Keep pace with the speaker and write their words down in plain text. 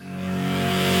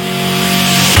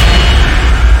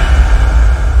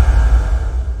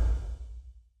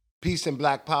Peace and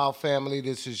Black Power family.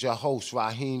 This is your host,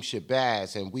 Raheem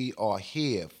Shabazz, and we are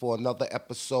here for another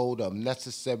episode of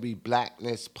Necessary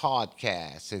Blackness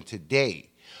Podcast. And today,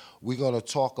 we're going to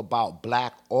talk about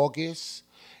Black August.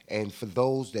 And for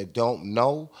those that don't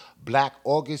know, Black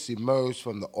August emerged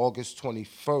from the August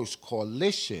 21st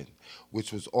Coalition,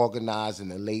 which was organized in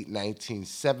the late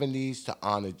 1970s to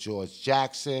honor George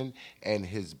Jackson and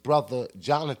his brother,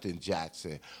 Jonathan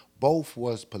Jackson. Both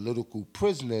was political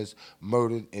prisoners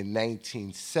murdered in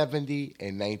 1970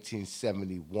 and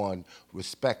 1971,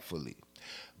 respectively.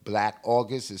 Black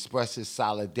August expresses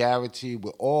solidarity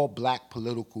with all black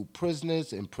political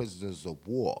prisoners and prisoners of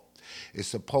war. It's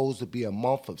supposed to be a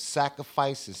month of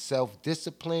sacrifice and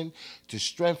self-discipline to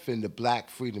strengthen the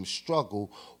black freedom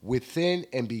struggle within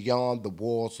and beyond the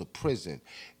walls of prison.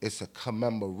 It's a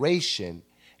commemoration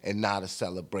and not a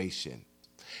celebration.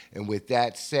 And with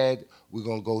that said, we're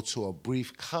going to go to a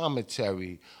brief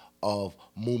commentary of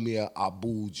Mumia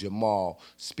Abu-Jamal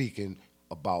speaking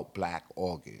about Black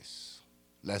August.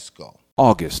 Let's go.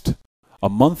 August, a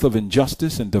month of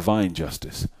injustice and divine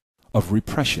justice, of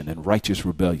repression and righteous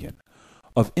rebellion,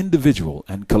 of individual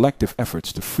and collective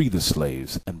efforts to free the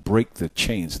slaves and break the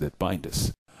chains that bind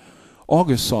us.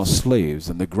 August saw slaves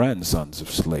and the grandsons of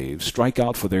slaves strike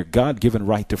out for their God-given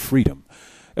right to freedom,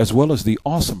 as well as the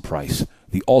awesome price,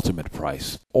 the ultimate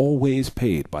price, always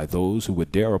paid by those who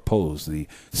would dare oppose the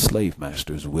slave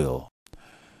master's will.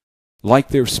 Like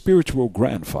their spiritual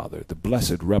grandfather, the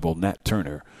blessed rebel Nat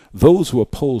Turner, those who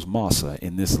oppose Massa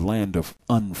in this land of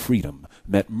unfreedom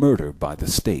met murder by the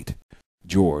state.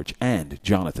 George and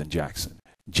Jonathan Jackson,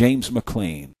 James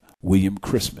McLean, William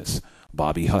Christmas,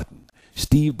 Bobby Hutton,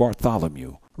 Steve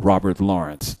Bartholomew, Robert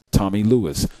Lawrence, Tommy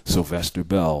Lewis, Sylvester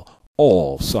Bell,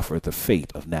 all suffered the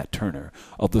fate of Nat Turner,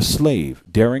 of the slave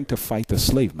daring to fight the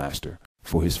slave master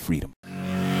for his freedom.